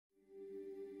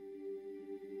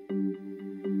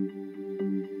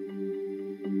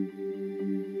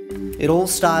It all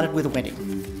started with a wedding.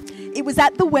 It was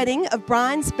at the wedding of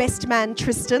Brian's best man,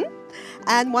 Tristan,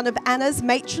 and one of Anna's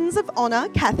matrons of honour,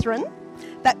 Catherine,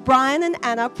 that Brian and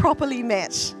Anna properly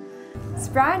met. So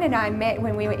Brian and I met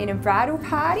when we were in a bridal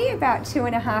party about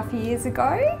 2.5 years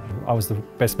ago. I was the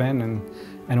best man and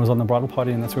it was on the bridal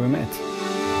party, and that's where we met.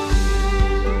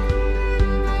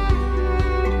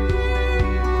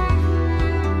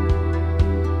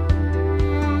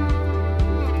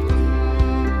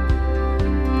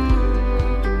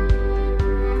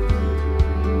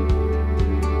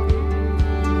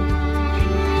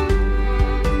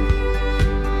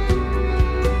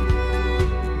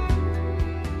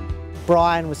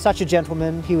 Brian was such a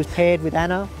gentleman. He was paired with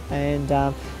Anna and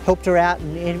helped her out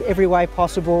in every way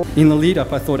possible. In the lead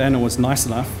up, I thought Anna was nice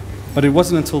enough, but it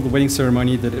wasn't until the wedding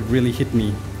ceremony that it really hit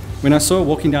me. When I saw her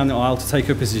walking down the aisle to take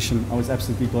her position, I was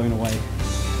absolutely blown away.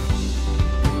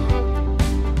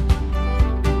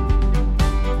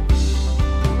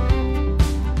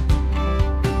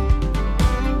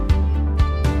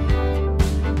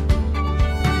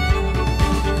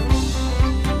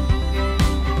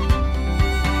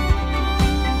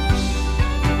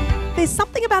 There's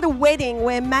something about a wedding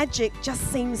where magic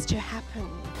just seems to happen.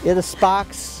 Yeah, the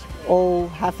sparks all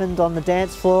happened on the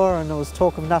dance floor, and there was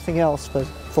talk of nothing else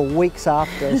for weeks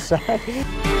after. So.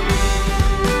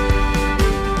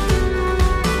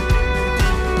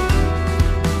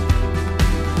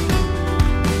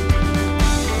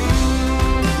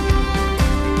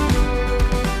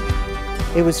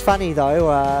 It was funny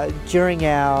though, during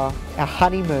our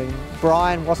honeymoon,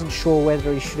 Brian wasn't sure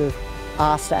whether he should have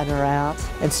asked Anna out,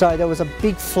 and so there was a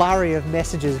big flurry of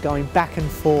messages going back and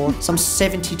forth. Some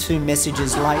 72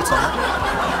 messages later,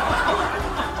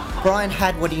 Brian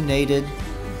had what he needed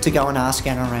to go and ask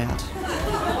Anna out.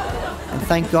 And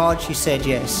thank God she said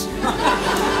yes.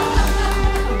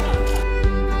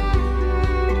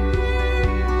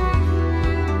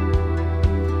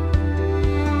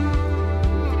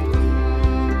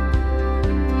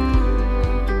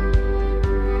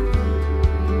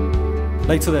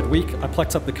 Later that week, I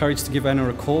plucked up the courage to give Anna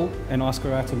a call and ask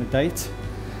her out on a date.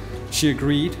 She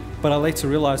agreed, but I later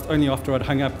realised only after I'd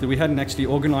hung up that we hadn't actually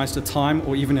organised a time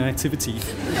or even an activity.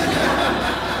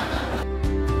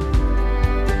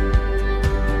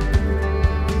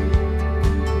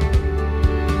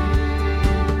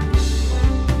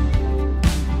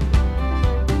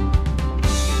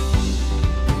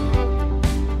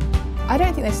 I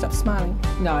don't think they stopped smiling.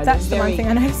 No, that's the very one thing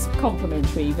I noticed.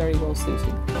 Complimentary, very well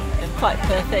suited. They're quite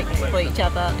perfect for each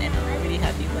other, and I'm really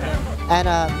happy with them.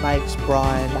 Anna makes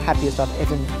Brian the happiest I've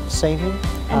ever seen him.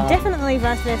 And definitely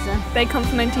vice versa. They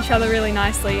complement each other really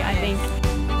nicely, I think.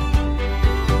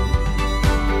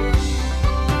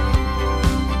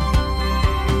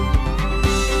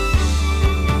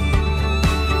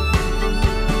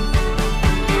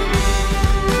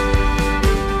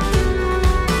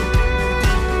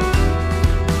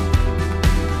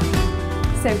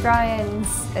 So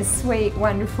Brian's a sweet,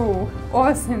 wonderful,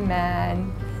 awesome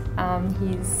man.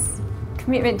 His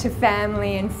commitment to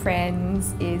family and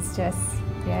friends is just,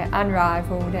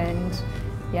 unrivaled, and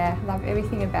love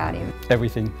everything about him.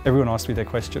 Everything. Everyone asked me their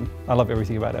question. I love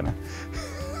everything about Anna.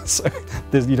 So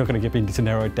you're not going to get me to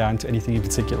narrow it down to anything in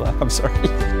particular. I'm sorry.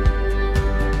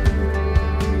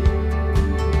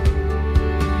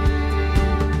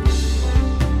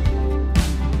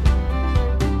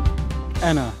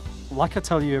 Anna, like I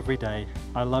tell you every day,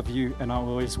 I love you and I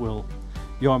always will.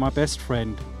 You are my best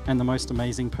friend and the most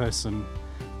amazing person.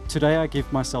 Today I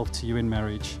give myself to you in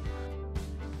marriage.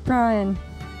 Brian,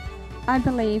 I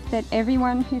believe that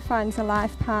everyone who finds a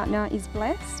life partner is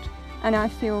blessed, and I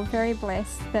feel very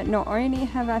blessed that not only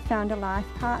have I found a life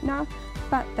partner,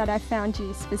 but that I found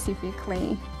you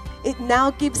specifically. It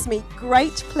now gives me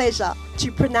great pleasure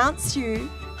to pronounce you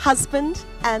husband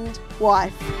and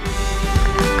wife.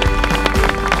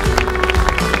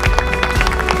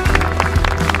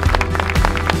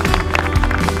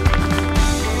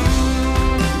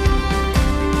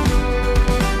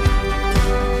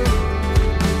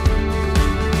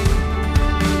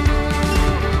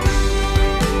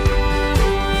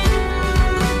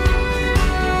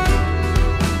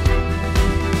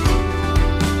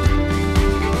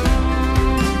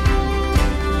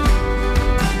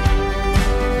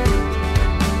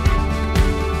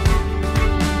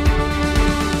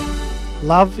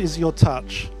 Love is your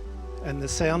touch and the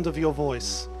sound of your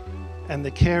voice and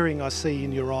the caring I see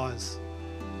in your eyes.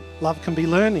 Love can be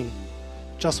learning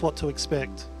just what to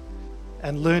expect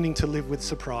and learning to live with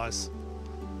surprise.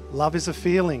 Love is a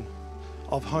feeling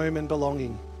of home and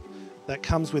belonging that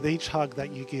comes with each hug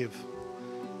that you give.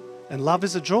 And love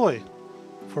is a joy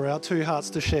for our two hearts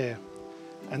to share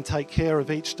and take care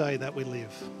of each day that we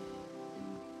live.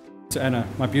 To Anna,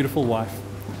 my beautiful wife,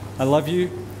 I love you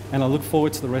and I look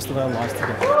forward to the rest of our lives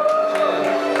together.